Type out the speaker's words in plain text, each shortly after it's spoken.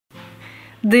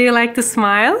Do you like to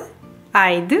smile?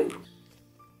 I do.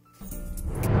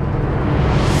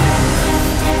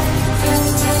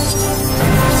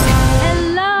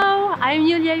 Hello, I'm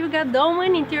Iulia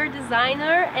Iuga-Dohmen, interior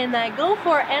designer, and I go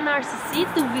for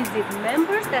NRCC to visit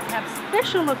members that have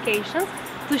special locations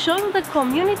to show the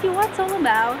community what's all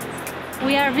about.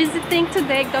 We are visiting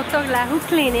today Dr. Leahu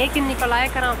clinic in Nicolae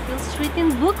Caranfil Street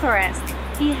in Bucharest.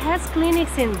 He has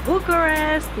clinics in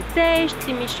Bucharest, Pitești,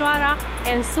 Timișoara,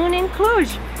 and soon in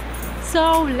Cluj.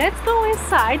 So let's go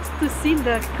inside to see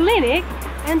the clinic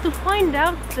and to find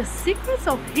out the secrets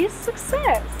of his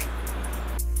success.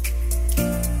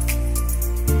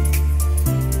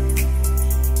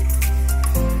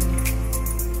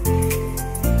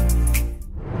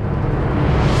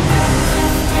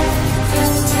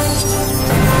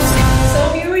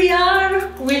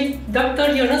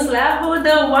 Dr. Leahu,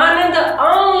 the one and the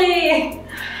only!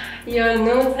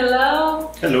 Ionuț,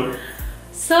 hello! Hello!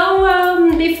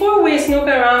 So, before we snoop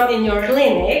around in your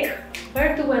clinic,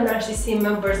 where do NRCC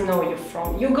members know you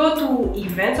from? You go to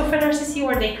events of NRCC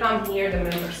or they come here, the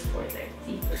members, for their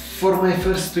tea? For my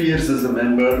first 2 years as a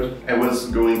member, I was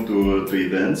going to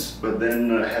events, but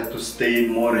then I had to stay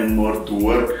more and more to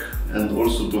work and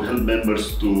also to help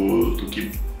members to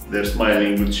keep their smile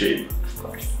in good shape. Of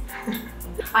course.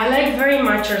 I like very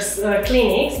much your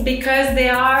clinics because they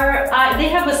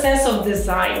have a sense of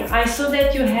design. I saw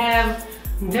that you have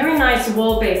very nice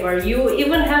wallpaper. You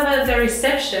even have at the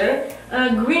reception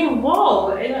a green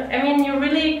wall. I mean, you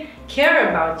really care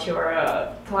about your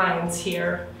clients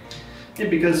here. Yeah,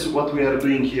 because what we are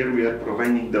doing here, we are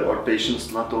providing our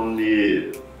patients not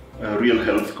only a real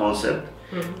health concept,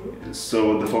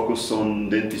 so the focus on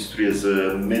dentistry as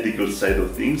a medical side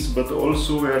of things, but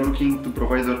also we are looking to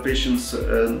provide our patients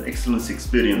an excellent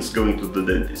experience going to the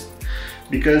dentist,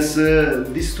 because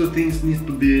these two things need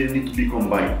to be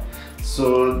combined.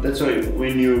 So that's why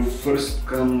when you first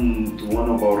come to one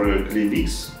of our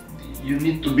clinics, you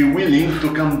need to be willing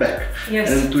to come back. Yes.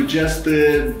 And to just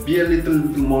be a little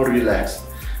more relaxed,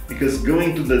 because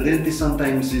going to the dentist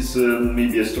sometimes is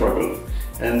maybe a struggle.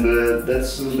 And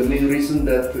that's the main reason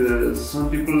that some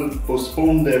people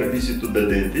postpone their visit to the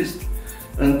dentist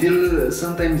until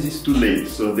sometimes it's too late,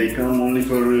 so they come only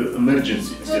for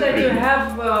emergencies. So that you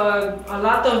have a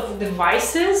lot of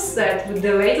devices that with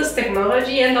the latest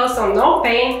technology and also no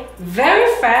pain, very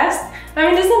fast. I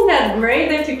mean, isn't that great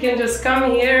that you can just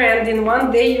come here and in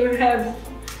one day you have...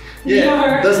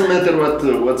 Yeah, it doesn't matter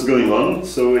what's going on,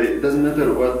 so it doesn't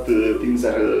matter what things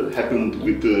are happened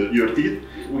with your teeth.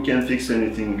 We can fix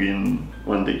anything in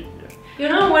one day. Yeah. You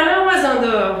know, when I was on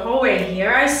the hallway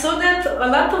here, I saw that a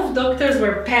lot of doctors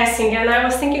were passing and I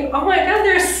was thinking, oh my god,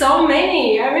 there's so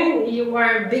many! I mean, you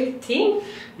are a big team.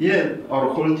 Yeah, our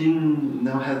whole team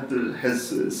now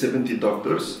has 70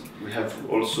 doctors. We have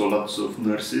also lots of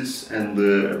nurses and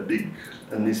a big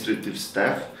administrative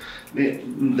staff.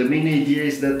 The main idea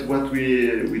is that what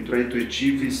we try to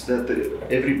achieve is that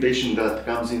every patient that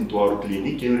comes into our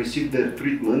clinic can receive their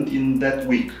treatment in that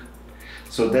week.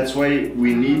 So that's why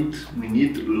we need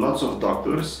lots of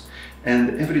doctors,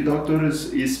 and every doctor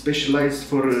is specialized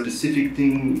for a specific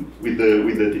thing with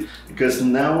the teeth. Because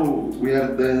now we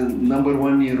are the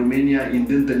 #1 in Romania in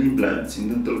dental implants, in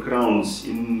dental crowns,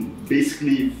 in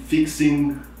basically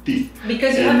fixing teeth.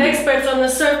 Because you have experts on a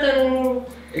certain...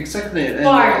 Exactly,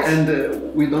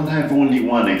 and we don't have only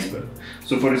one expert.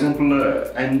 So for example,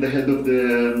 I'm the head of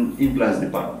the implants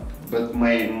department, but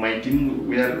my team,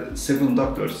 we are 7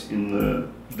 doctors in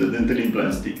the dental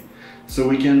implants team. So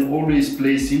we can always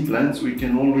place implants, we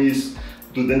can always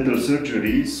do dental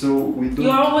surgery, so we don't...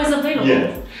 You're always available.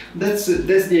 Yeah, that's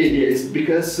the idea, is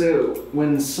because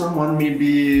when someone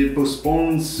maybe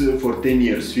postpones for 10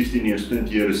 years, 15 years, 20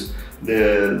 years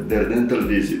their dental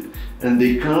visit, and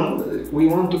they come, we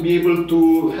want to be able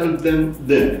to help them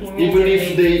then. Even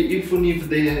if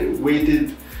they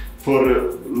waited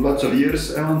for lots of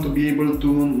years, I want to be able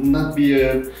to not be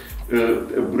a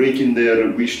break in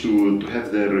their wish to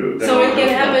have their so it can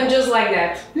happen just like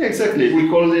that. Yeah, exactly. We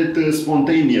call it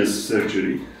spontaneous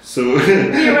surgery. So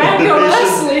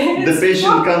miraculously, the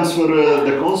patient comes for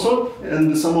the consult,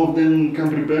 and some of them come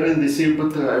prepared and they say,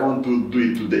 but I want to do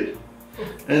it today.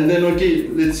 And then, okay,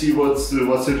 let's see what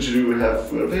surgery we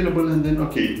have available, and then,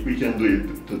 okay, we can do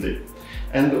it today.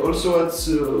 And also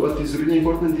what is really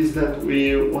important is that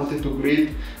we wanted to create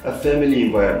a family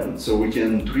environment, so we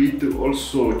can treat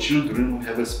also children. We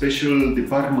have a special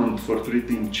department for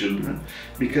treating children,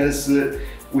 because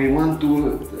we want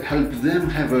to help them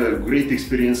have a great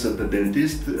experience at the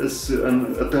dentist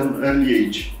at an early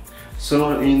age.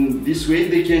 So in this way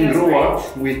they can grow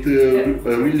up with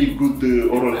a really good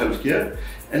oral health care,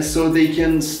 and so they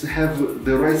can have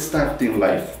the right start in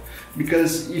life.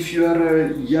 Because if you are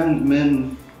a young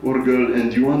man or girl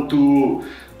and you want to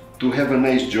have a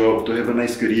nice job, to have a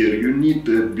nice career, you need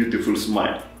a beautiful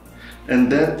smile.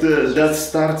 And that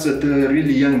starts at a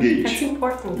really young age. That's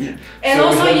important. Yeah. And So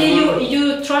also we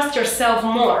you trust yourself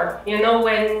more, you know,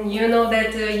 when you know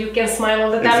that you can smile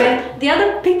all the time. Exactly. And the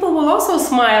other people will also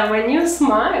smile when you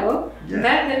smile. Yeah.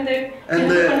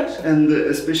 And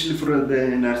especially for the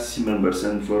NRCC members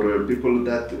and for people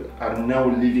that are now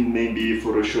living maybe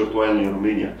for a short while in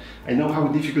Romania, I know how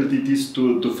difficult it is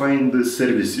to find the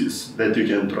services that you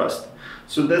can trust.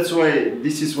 So that's why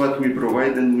this is what we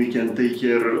provide, and we can take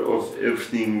care of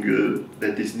everything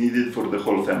that is needed for the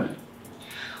whole family.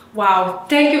 Wow,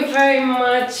 thank you very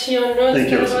much, Ionuț.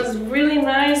 Thank you. It was really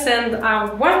nice, and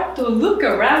I want to look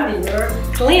around in your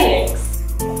clinics.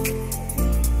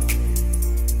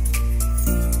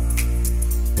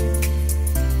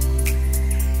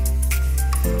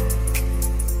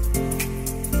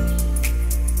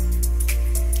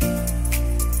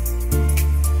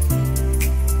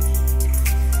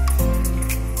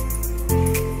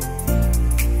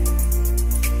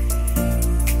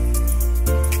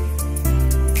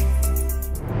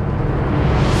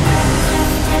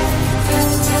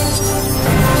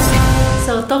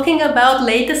 Talking about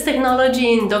latest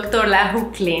technology in Dr.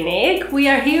 Leahu clinic, we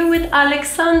are here with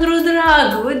Alexandru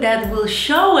Dragu that will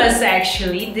show us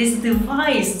actually this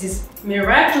device, this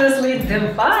miraculously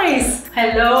device.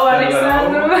 Hello,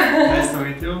 Alexandru. Nice to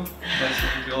meet you. Nice to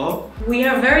meet you all. We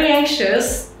are very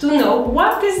anxious to know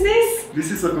what is this?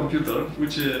 This is a computer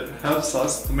which helps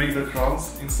us to make the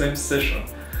crowns in same session.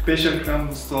 Patient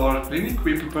comes to our clinic,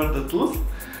 we prepare the tooth.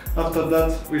 After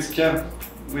that, we scan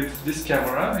with this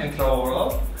camera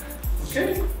intraoral.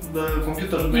 Okay, the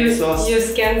computer makes us... You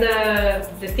scan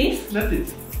the teeth? The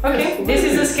teeth. Okay, yes, this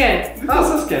is a scan. This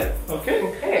is a scan, okay?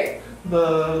 Okay.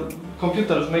 The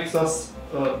computer makes us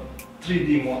a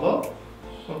 3D model.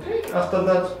 Okay, after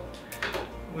that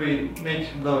we make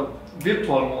the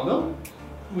virtual model.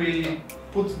 We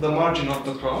put the margin of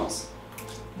the crowns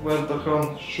where the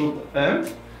crown should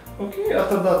end. Okay,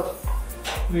 after that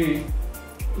we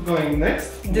going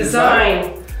next.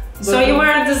 Design. So you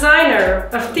are a designer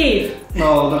of teeth?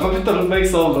 No, the computer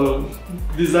makes all the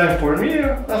design for me.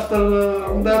 After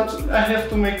that I have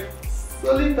to make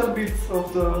a little bit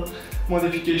of the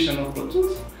modification of the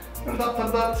tooth, and after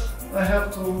that I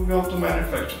have to go to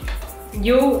manufacture.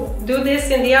 You do this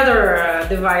in the other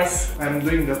device? I'm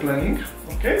doing the planning,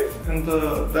 okay, and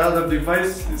the other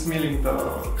device is milling the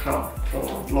crown from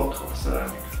a block of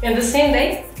ceramic. In the same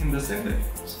day? In the same day.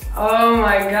 Oh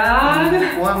my god!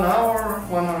 In 1 hour,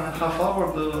 1.5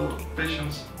 hours, the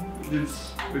patient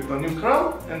lives with the new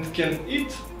crown and can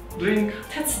eat, drink.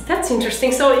 That's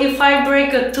interesting. So if I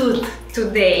break a tooth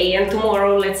today and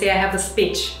tomorrow, let's say I have a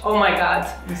speech, oh my god.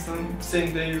 It's the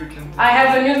same day we can... I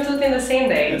have a new tooth in the same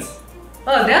day? Yes.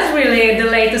 Oh, that's really the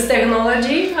latest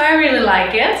technology. I really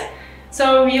like it.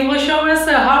 So you will show us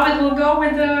how it will go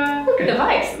with the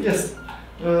device? Yes.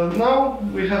 Now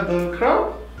we have the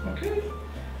crown, okay.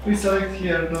 We select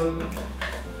here the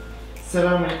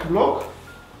ceramic block.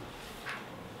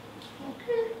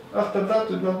 Okay. After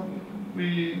that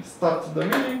we start the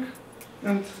milling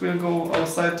and we'll go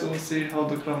outside to see how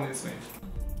the crown is made.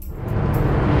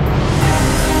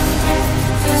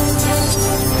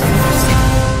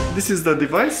 This is the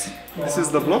device. This is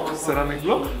the block, ceramic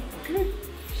block. Okay.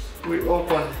 We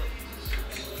open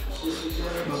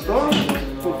the door,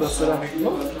 put the ceramic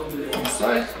block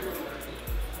inside.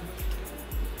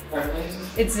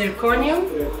 It's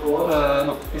zirconium?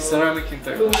 No, it's ceramic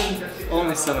integral.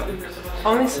 Only ceramic.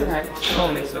 Only ceramic.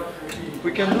 Only ceramic.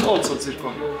 We can do also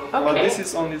zirconium, but this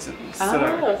is only ceramic. Ah,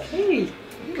 okay.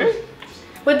 Okay.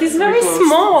 But it's very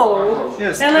small.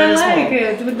 Yes, and I very like small.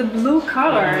 it with the blue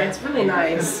color. It's really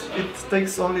nice. It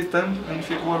takes only 10 and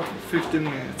 15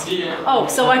 minutes. Oh,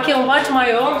 so I can watch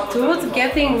my own tooth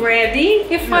getting ready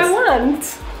if I want.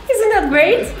 Isn't that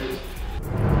great?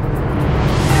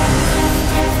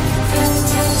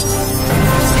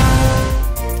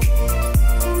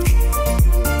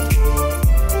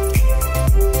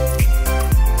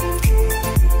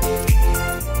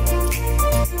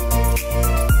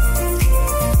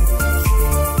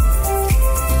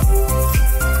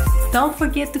 Don't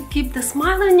forget to keep the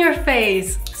smile on your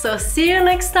face. So see you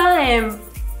next time.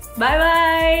 Bye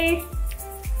bye.